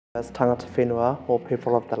As tangata whenua, or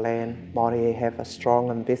people of the land, Māori have a strong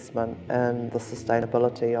investment in the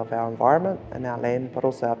sustainability of our environment and our land, but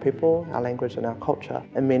also our people, our language and our culture.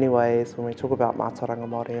 In many ways, when we talk about Matauranga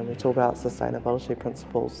Māori and we talk about sustainability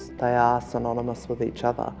principles, they are synonymous with each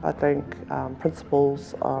other. I think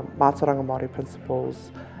principles, Matauranga Māori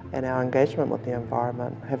principles and our engagement with the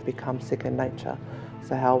environment have become second nature.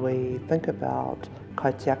 So how we think about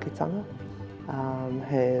kaitiakitanga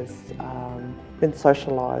has been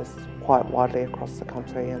socialised quite widely across the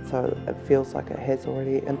country, and so it feels like it has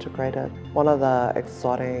already integrated. One of the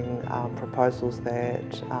exciting proposals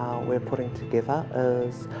that we're putting together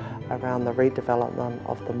is around the redevelopment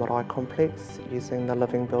of the Marae complex using the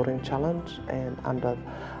Living Building Challenge, and under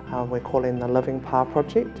we're calling the Living Pa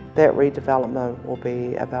project. That redevelopment will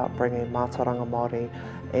be about bringing Matauranga Māori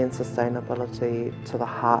and sustainability to the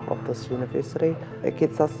heart of this university. It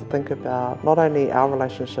gets us to think about not only our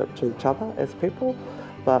relationship to each other as people,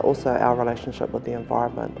 but also our relationship with the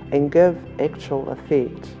environment, and give actual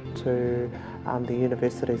effect to the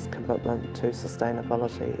university's commitment to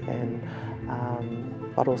sustainability, and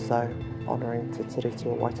but also honouring Te Tiriti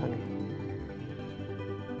o Waitangi.